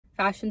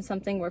fashion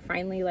something where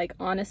finally, like,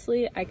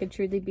 honestly, I could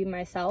truly be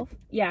myself.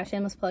 Yeah,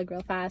 shameless plug real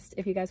fast.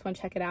 If you guys want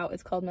to check it out,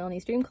 it's called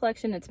Melanie's Dream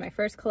Collection. It's my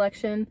first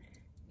collection,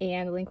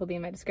 and the link will be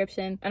in my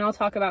description. And I'll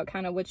talk about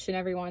kind of which and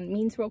every one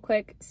means real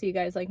quick, so you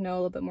guys like know a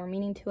little bit more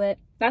meaning to it.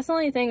 That's the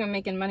only thing I'm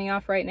making money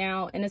off right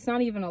now, and it's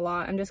not even a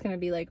lot. I'm just gonna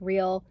be like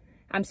real.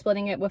 I'm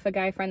splitting it with a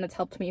guy friend that's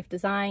helped me with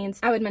designs.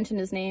 I would mention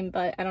his name,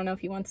 but I don't know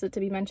if he wants it to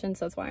be mentioned,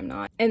 so that's why I'm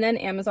not. And then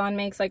Amazon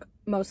makes like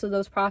most of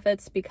those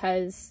profits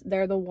because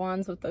they're the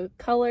ones with the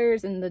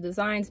colors and the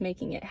designs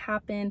making it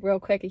happen. Real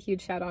quick, a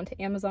huge shout out to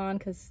Amazon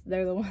because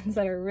they're the ones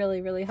that are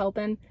really, really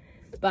helping.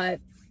 But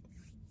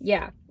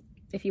yeah,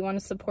 if you want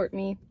to support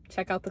me,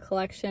 check out the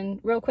collection.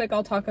 Real quick,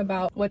 I'll talk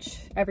about which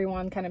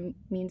everyone kind of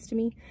means to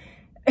me.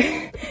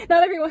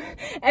 Not everyone,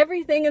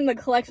 everything in the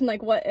collection,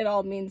 like what it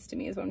all means to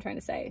me is what I'm trying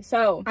to say.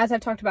 So as I've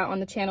talked about on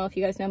the channel, if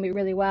you guys know me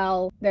really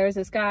well, there's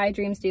this guy,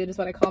 Dreams Dude is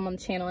what I call him on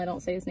the channel. I don't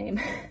say his name.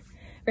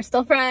 We're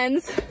still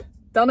friends.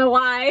 Don't know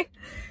why,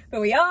 but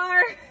we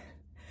are.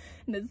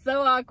 And it's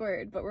so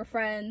awkward, but we're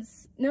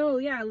friends. No,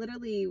 yeah,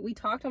 literally, we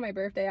talked on my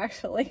birthday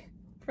actually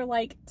for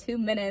like 2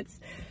 minutes.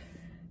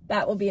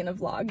 That will be in a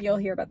vlog. You'll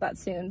hear about that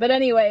soon. But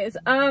anyways,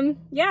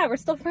 yeah, we're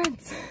still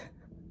friends.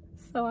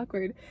 So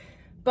awkward.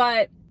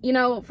 But, you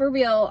know, for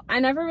real, I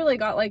never really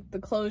got like the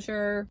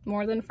closure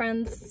more than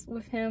friends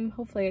with him.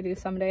 Hopefully I do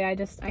someday.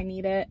 I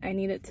need it. I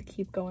need it to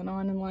keep going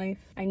on in life.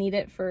 I need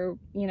it for,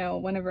 you know,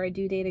 whenever I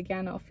do date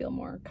again, I'll feel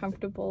more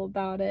comfortable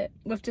about it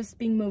with just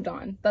being moved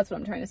on. That's what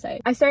I'm trying to say.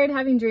 I started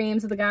having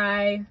dreams with a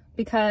guy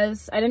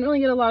because I didn't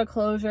really get a lot of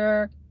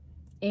closure,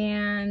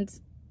 and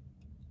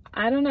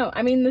I don't know.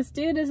 I mean, this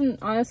dude isn't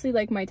honestly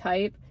like my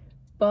type,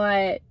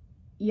 but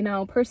you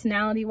know,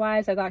 personality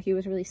wise, I thought he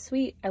was really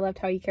sweet. I loved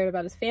how he cared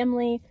about his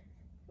family.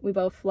 We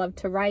both loved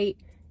to write.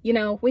 You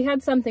know, we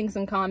had some things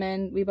in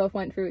common. We both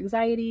went through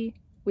anxiety.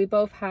 We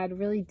both had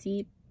really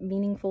deep,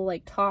 meaningful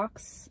like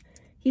talks.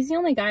 He's the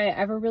only guy I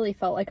ever really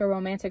felt like a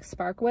romantic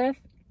spark with.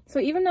 So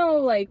even though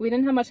like we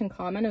didn't have much in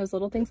common, it was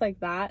little things like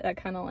that that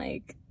kind of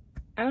like,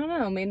 I don't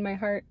know, made my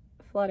heart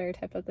flutter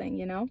type of thing,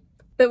 you know?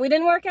 But we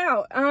didn't work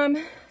out.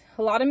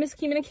 A lot of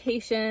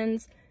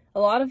miscommunications. A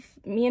lot of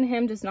me and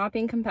him just not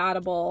being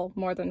compatible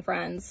more than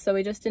friends. So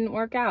we just didn't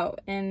work out,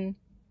 and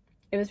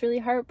it was really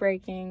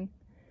heartbreaking.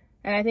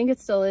 And I think it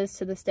still is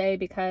to this day,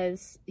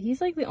 because he's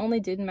like the only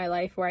dude in my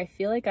life where I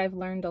feel like I've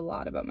learned a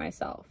lot about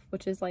myself,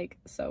 which is like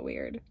so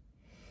weird.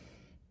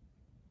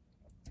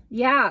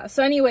 Yeah,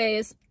 so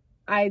anyways,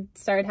 I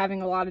started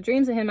having a lot of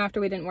dreams of him after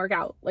we didn't work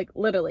out, like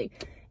literally.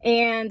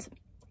 And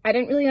I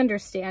didn't really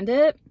understand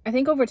it. I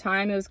think over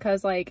time it was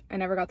because like I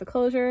never got the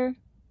closure.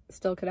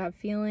 Still could have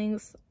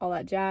feelings, all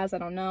that jazz. I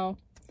don't know.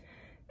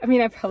 I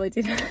mean, I probably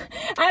did.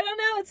 I don't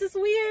know. It's just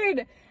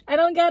weird. I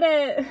don't get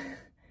it.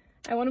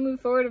 I want to move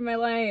forward in my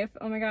life.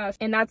 Oh my gosh.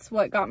 And that's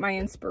what got my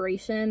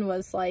inspiration,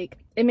 was like,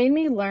 it made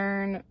me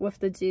learn with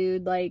the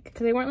dude, like,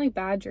 because they weren't like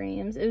bad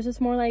dreams. It was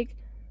just more like,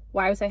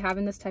 why was I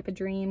having this type of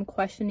dream?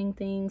 Questioning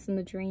things in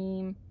the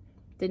dream.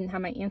 Didn't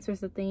have my answers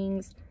to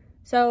things.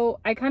 So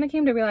I kind of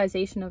came to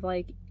realization of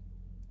like,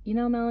 you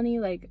know, Melanie,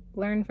 like,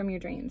 learn from your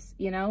dreams,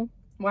 you know?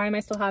 Why am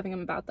I still having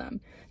them about them?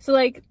 So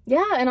like,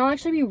 yeah, and I'll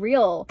actually be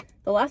real.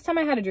 The last time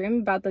I had a dream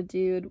about the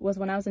dude was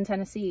when I was in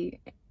Tennessee.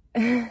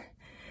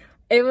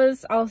 It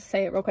was, I'll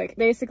say it real quick.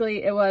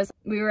 Basically, it was,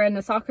 we were in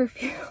a soccer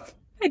field.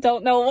 I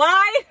don't know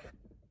why.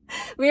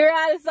 We were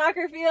at a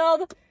soccer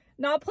field,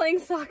 not playing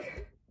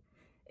soccer.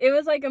 It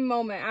was like a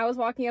moment. I was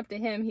walking up to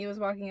him. He was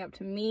walking up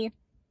to me.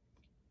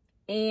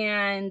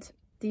 And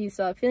do you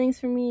still have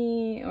feelings for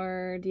me?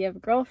 Or do you have a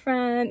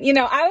girlfriend? You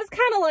know, I was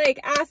kind of like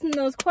asking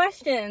those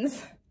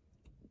questions.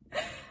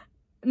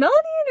 Melanie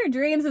in her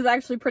dreams is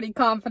actually pretty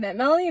confident.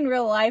 Melanie in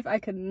real life, I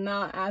could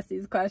not ask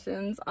these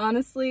questions,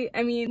 honestly.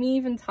 I mean, me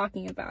even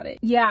talking about it.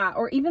 Yeah,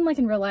 or even like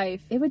in real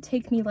life, it would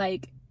take me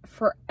like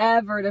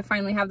forever to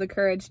finally have the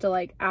courage to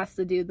like ask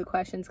the dude the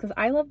questions, because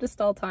I love to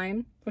stall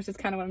time, which is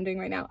kind of what I'm doing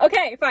right now.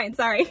 Okay, fine,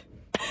 sorry.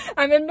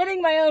 I'm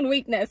admitting my own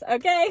weakness,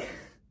 okay?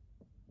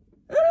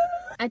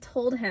 I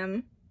told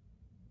him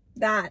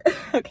that,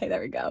 okay,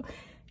 there we go.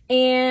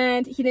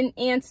 And he didn't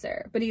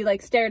answer, but he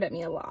like stared at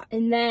me a lot.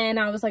 And then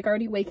I was like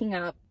already waking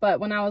up,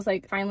 but when I was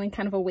like finally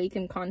kind of awake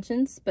in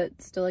conscience,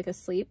 but still like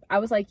asleep, I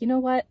was like, you know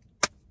what?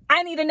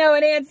 I need to know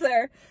an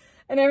answer.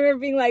 And I remember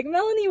being like,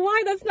 Melanie,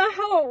 why? That's not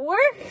how it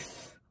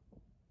works.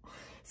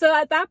 So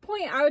at that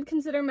point, I would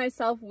consider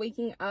myself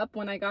waking up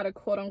when I got a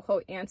quote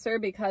unquote answer,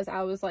 because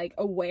I was like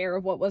aware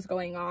of what was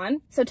going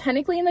on. So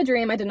technically in the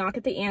dream, I did not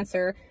get the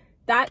answer.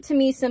 That to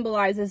me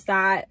symbolizes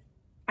that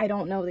I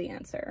don't know the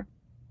answer.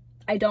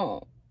 I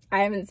don't.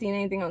 I haven't seen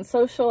anything on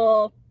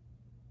social.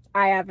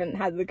 I haven't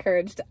had the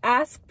courage to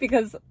ask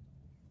because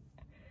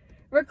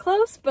we're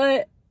close,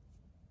 but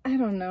I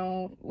don't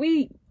know.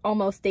 We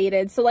almost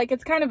dated. So like,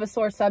 it's kind of a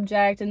sore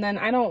subject, and then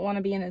I don't want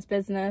to be in his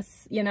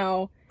business, you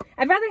know.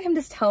 I'd rather him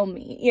just tell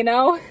me, you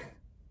know.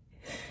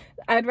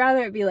 I'd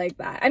rather it be like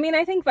that. I mean,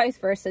 I think vice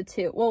versa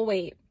too. Well,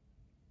 wait.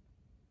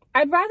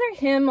 I'd rather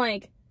him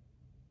like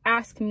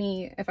ask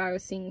me if I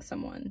was seeing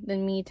someone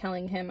than me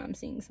telling him I'm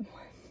seeing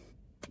someone.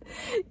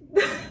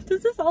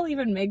 Does this all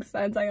even make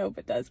sense? I hope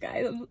it does,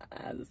 guys.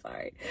 I'm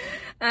sorry.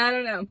 I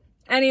don't know.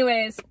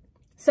 Anyways,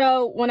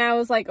 so when I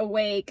was like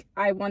awake,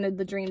 I wanted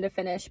the dream to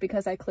finish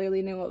because I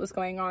clearly knew what was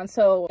going on.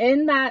 So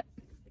in that,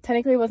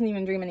 technically it wasn't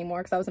even a dream anymore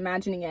because I was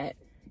imagining it.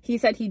 He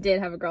said he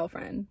did have a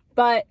girlfriend,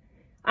 but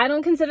I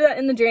don't consider that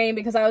in the dream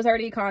because I was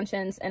already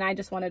conscious and I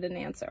just wanted an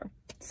answer.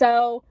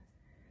 So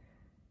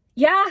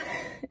yeah,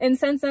 and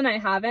since then I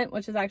haven't,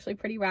 which is actually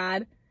pretty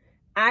rad.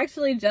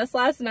 Actually, just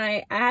last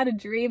night, I had a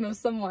dream of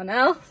someone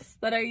else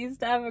that I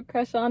used to have a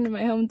crush on in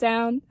my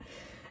hometown.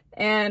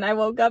 And I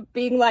woke up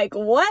being like,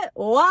 what?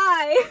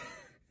 Why?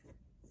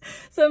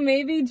 So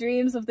maybe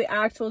dreams of the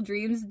actual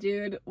dreams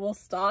dude will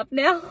stop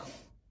now.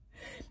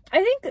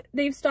 I think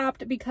they've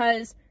stopped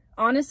because,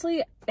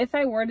 honestly, if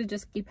I were to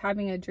just keep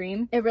having a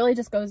dream, it really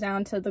just goes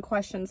down to the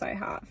questions I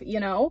have, you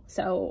know?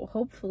 So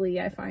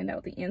hopefully I find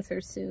out the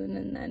answers soon,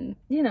 and then,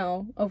 you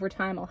know, over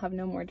time I'll have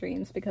no more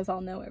dreams because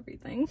I'll know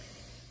everything.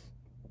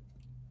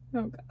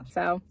 Oh gosh.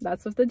 So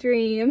that's with the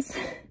dreams.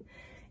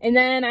 And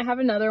then I have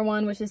another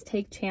one, which is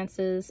take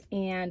chances,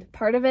 and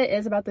part of it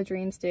is about the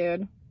dreams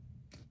dude.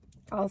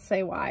 I'll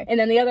say why. And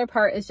then the other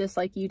part is just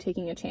like you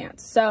taking a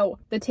chance. So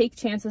the take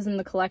chances in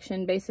the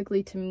collection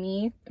basically to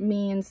me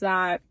means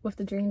that with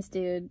the dreams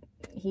dude,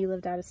 he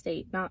lived out of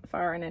state, not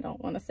far, and I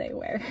don't want to say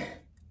where.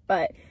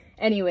 But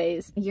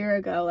anyways, a year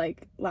ago,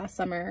 like last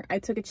summer, I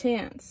took a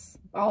chance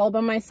all by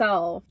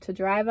myself to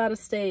drive out of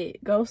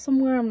state, go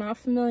somewhere I'm not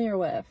familiar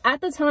with.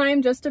 At the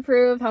time, just to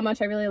prove how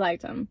much I really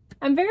liked him.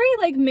 I'm very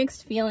like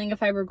mixed feeling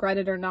if I regret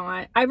it or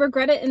not. I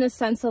regret it in a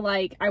sense of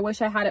like, I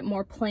wish I had it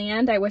more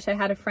planned. I wish I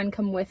had a friend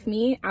come with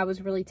me. I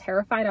was really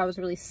terrified. I was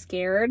really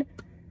scared.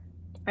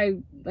 I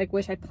like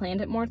wish I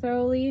planned it more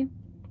thoroughly.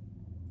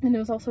 And it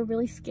was also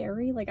really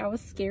scary. Like I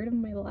was scared of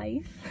my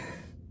life.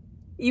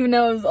 Even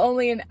though it was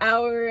only an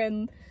hour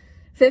and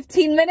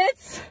 15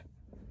 minutes.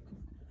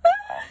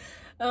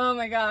 Oh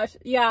my gosh.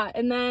 Yeah,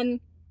 and then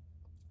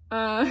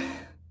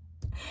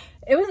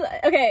it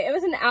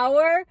was an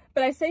hour,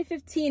 but I say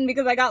 15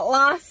 because I got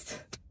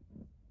lost.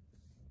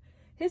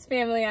 His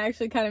family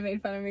actually kind of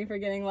made fun of me for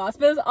getting lost,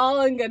 but it was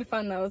all in good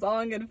fun though. It was all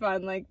in good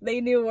fun. Like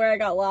they knew where I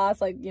got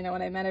lost, like, you know,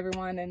 when I met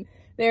everyone, and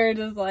they were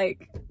just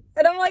like,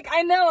 and I'm like,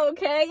 I know,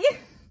 okay?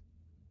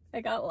 I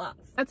got lost.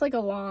 That's like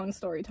a long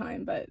story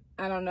time, but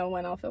I don't know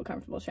when I'll feel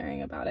comfortable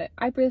sharing about it.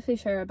 I briefly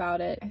share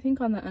about it, I think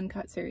on the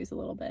Uncut series a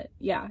little bit.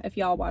 Yeah, if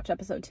y'all watch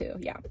episode 2,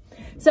 yeah.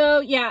 So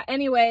yeah,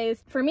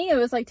 anyways, for me it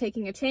was like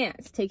taking a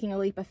chance, taking a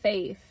leap of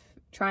faith,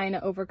 trying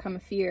to overcome a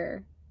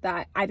fear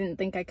that I didn't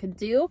think I could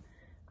do.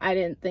 I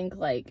didn't think,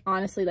 like,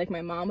 honestly, like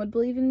my mom would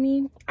believe in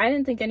me. I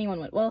didn't think anyone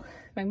would. Well,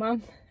 my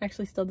mom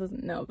actually still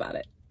doesn't know about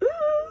it.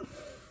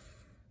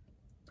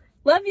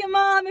 Love you,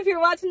 Mom, if you're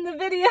watching the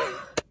video.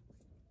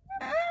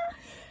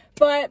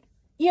 But,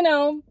 you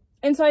know,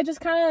 and so I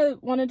just kind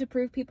of wanted to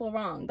prove people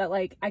wrong, that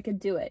like I could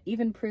do it,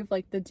 even prove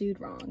like the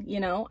dude wrong, you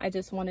know? I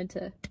just wanted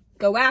to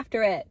go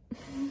after it.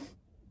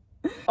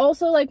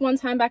 Also, like one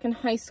time back in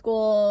high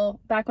school,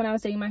 back when I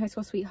was dating my high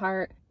school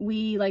sweetheart,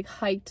 we like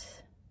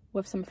hiked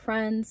with some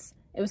friends.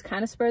 It was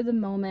kind of spur of the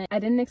moment. I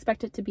didn't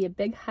expect it to be a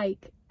big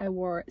hike. I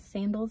wore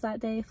sandals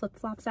that day,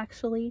 flip-flops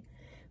actually,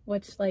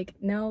 which like,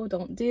 no,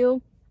 don't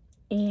do.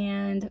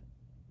 And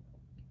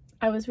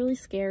I was really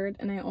scared,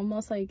 and I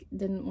almost like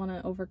didn't want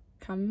to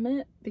overcome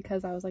it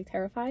because I was like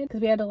terrified, because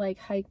we had to like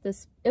hike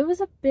this. It was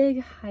a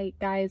big hike,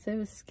 guys. It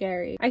was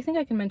scary. I think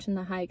I can mention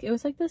the hike. It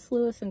was like this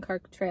Lewis and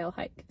Clark trail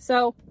hike.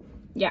 So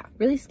yeah,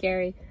 really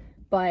scary,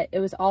 but it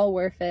was all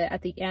worth it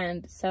at the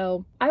end.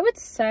 So I would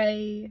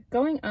say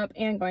going up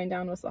and going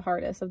down was the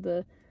hardest of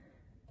the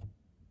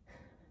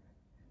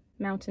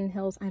mountain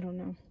hills. I don't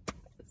know,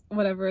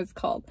 whatever it's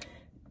called,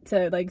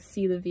 to like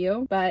see the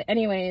view. But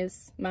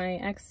anyways, my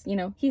ex, you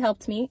know, he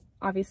helped me.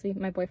 Obviously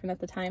my boyfriend at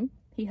the time,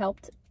 he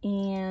helped,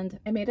 and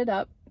I made it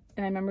up.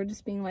 And I remember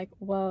just being like,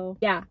 whoa.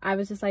 Yeah, I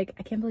was just like,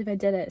 I can't believe I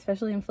did it,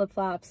 especially in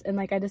flip-flops. And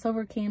like I just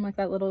overcame like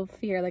that little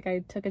fear, like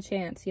I took a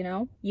chance, you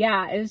know?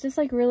 Yeah, it was just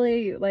like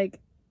really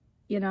like,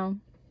 you know,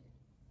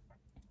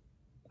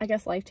 I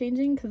guess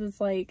life-changing, because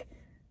it's like,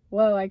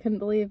 whoa, I couldn't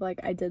believe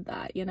like I did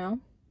that, you know?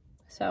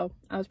 So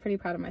I was pretty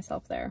proud of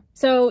myself there.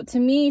 So to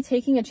me,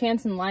 taking a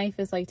chance in life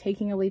is like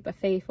taking a leap of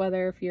faith,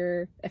 whether if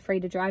you're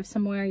afraid to drive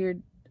somewhere, you're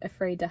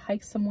afraid to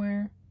hike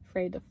somewhere,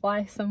 afraid to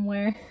fly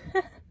somewhere.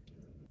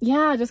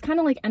 Yeah, just kind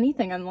of like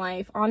anything in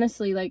life.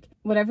 Honestly, like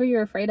whatever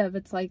you're afraid of,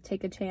 it's like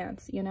take a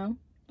chance, you know?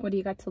 What do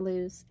you got to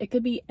lose? It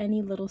could be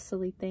any little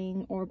silly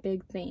thing or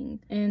big thing.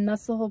 And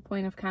that's the whole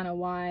point of kind of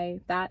why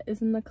that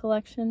is in the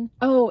collection.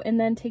 Oh, and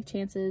then take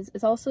chances.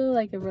 It's also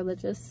like a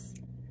religious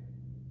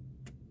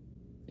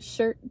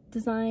shirt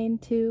design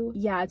too.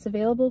 Yeah, it's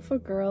available for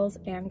girls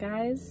and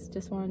guys.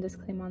 Just want to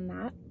disclaim on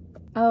that.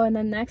 Oh, and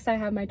then next I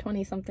have my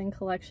 20-something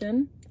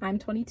collection. I'm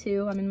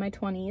 22, I'm in my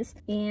 20s,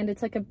 and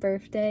it's like a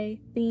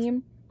birthday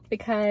theme,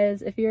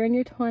 because if you're in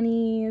your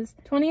 20s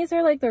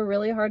are like the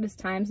really hardest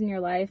times in your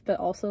life, but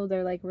also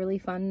they're like really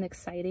fun and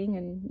exciting,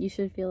 and you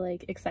should feel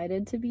like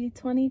excited to be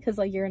 20, because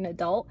like you're an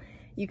adult,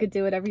 you could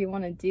do whatever you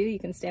want to do, you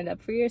can stand up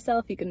for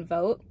yourself, you can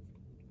vote,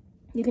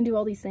 you can do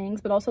all these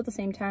things, but also at the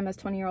same time, as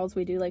 20-year-olds,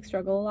 we do like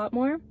struggle a lot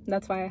more.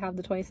 That's why I have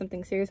the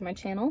 20-something series on my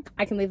channel.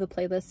 I can leave the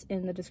playlist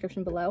in the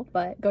description below,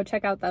 but go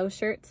check out those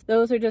shirts.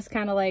 Those are just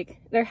kind of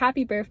like, they're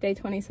happy birthday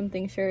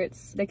 20-something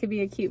shirts. They could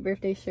be a cute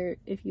birthday shirt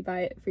if you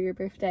buy it for your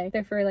birthday.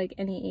 They're for like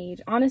any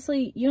age.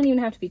 Honestly, you don't even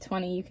have to be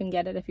 20. You can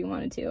get it if you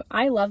wanted to.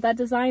 I love that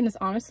design. It's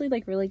honestly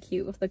like really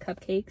cute with the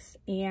cupcakes.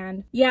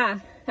 And yeah,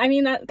 I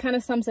mean, that kind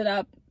of sums it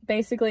up.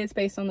 Basically, it's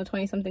based on the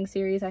 20-something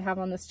series I have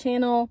on this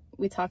channel.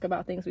 We talk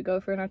about things we go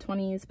through in our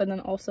 20s, but then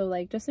also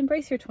like just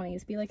embrace your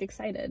 20s, be like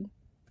excited.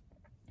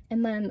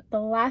 And then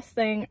the last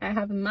thing I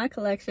have in my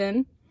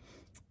collection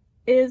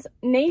is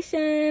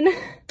Nation,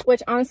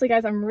 which honestly,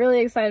 guys, I'm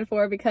really excited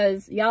for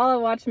because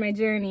y'all watch my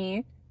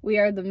journey. We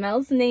are the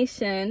Mel's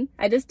Nation.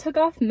 I just took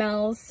off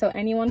Mel's so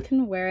anyone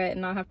can wear it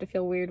and not have to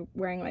feel weird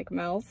wearing like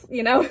Mel's,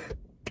 you know?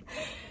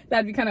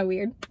 That'd be kind of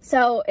weird.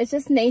 So it's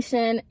just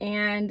Nation,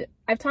 and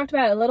I've talked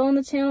about it a little on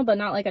the channel, but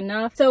not like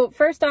enough. So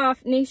first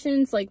off,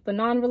 Nation's like the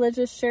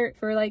non-religious shirt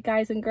for like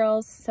guys and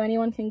girls, so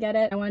anyone can get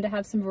it. I wanted to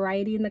have some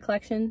variety in the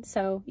collection,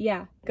 so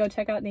yeah, go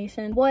check out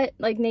Nation. What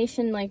like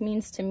Nation like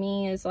means to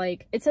me is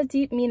like, it's a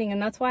deep meaning,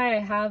 and that's why I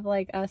have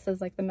like us as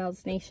like the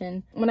Mel's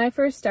Nation. When I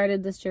first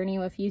started this journey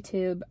with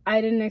YouTube, I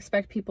didn't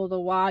expect people to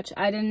watch.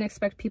 I didn't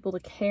expect people to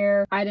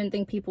care. I didn't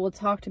think people would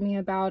talk to me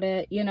about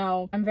it. You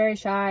know, I'm very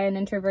shy and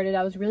introverted.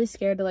 I was really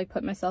scared to like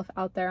put myself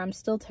out there. I'm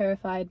still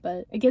terrified,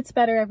 but it gets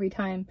better every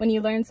time. When you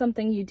learn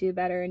something, you do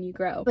better and you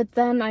grow. But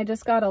then I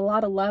just got a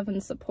lot of love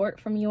and support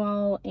from you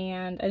all,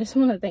 and I just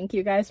want to thank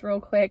you guys real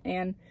quick,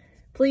 and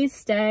please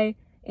stay.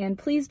 And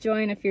please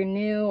join if you're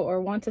new or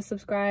want to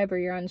subscribe or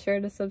you're unsure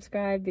to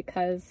subscribe,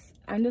 because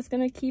I'm just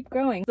gonna keep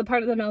growing. The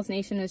part of the Mel's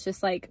Nation is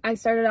just like, I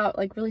started out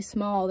like really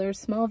small. There's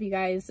small of you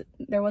guys.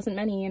 There wasn't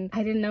many, and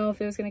I didn't know if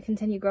it was gonna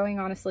continue growing,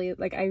 honestly.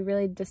 Like, I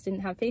really just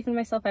didn't have faith in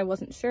myself. I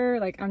wasn't sure.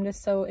 Like, I'm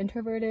just so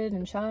introverted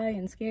and shy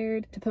and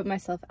scared to put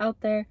myself out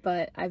there,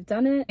 but I've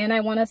done it, and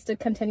I want us to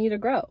continue to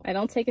grow. I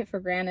don't take it for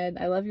granted.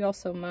 I love you all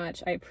so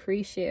much. I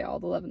appreciate all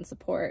the love and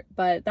support,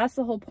 but that's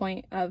the whole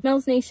point of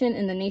Mel's Nation,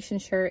 and the Nation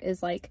shirt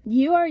is like,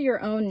 you are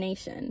your own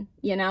nation,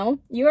 you know?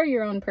 You are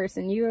your own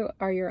person. You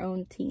are your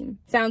own team.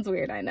 Sounds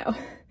weird, I know,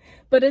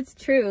 but it's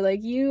true.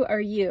 Like, you are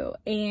you,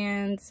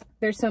 and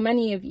there's so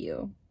many of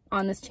you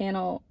on this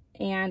channel,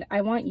 and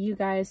I want you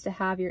guys to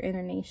have your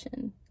inner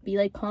nation. Be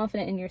like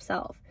confident in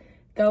yourself.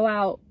 Go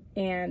out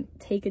and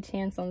take a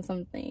chance on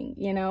something,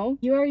 you know?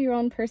 You are your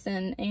own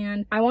person,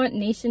 and I want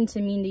Nation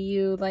to mean to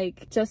you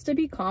like just to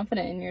be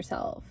confident in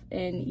yourself,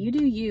 and you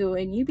do you,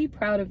 and you be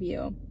proud of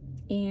you,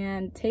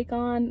 and take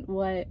on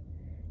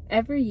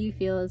whatever you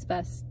feel is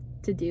best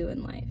to do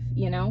in life,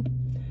 you know?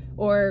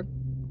 Or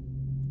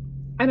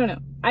I don't know.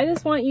 I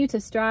just want you to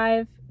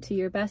strive to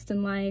your best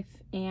in life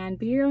and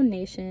be your own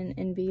nation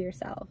and be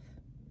yourself.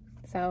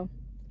 So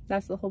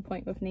that's the whole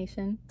point with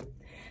Nation.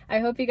 I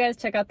hope you guys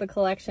check out the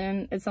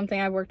collection. It's something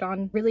I worked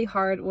on really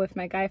hard with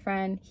my guy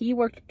friend. He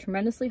worked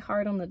tremendously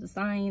hard on the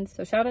designs,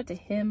 so shout out to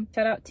him.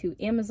 Shout out to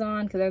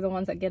Amazon, because they're the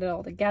ones that get it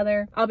all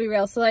together. I'll be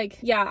real, so like,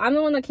 yeah, I'm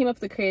the one that came up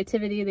with the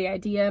creativity, the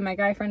idea. My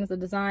guy friend is the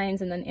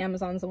designs, and then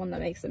Amazon's the one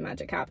that makes the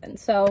magic happen.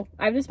 So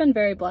I've just been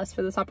very blessed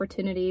for this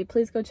opportunity.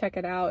 Please go check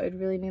it out. It'd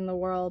really mean the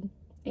world.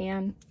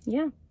 And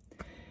yeah,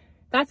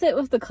 that's it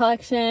with the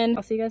collection.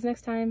 I'll see you guys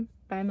next time.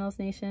 Bye, Mel's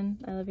Nation.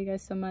 I love you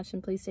guys so much,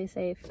 and please stay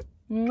safe.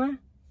 Mwah.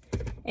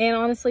 And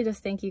honestly,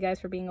 just thank you guys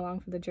for being along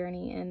for the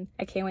journey, and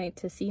I can't wait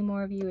to see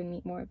more of you and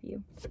meet more of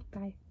you.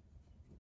 Bye.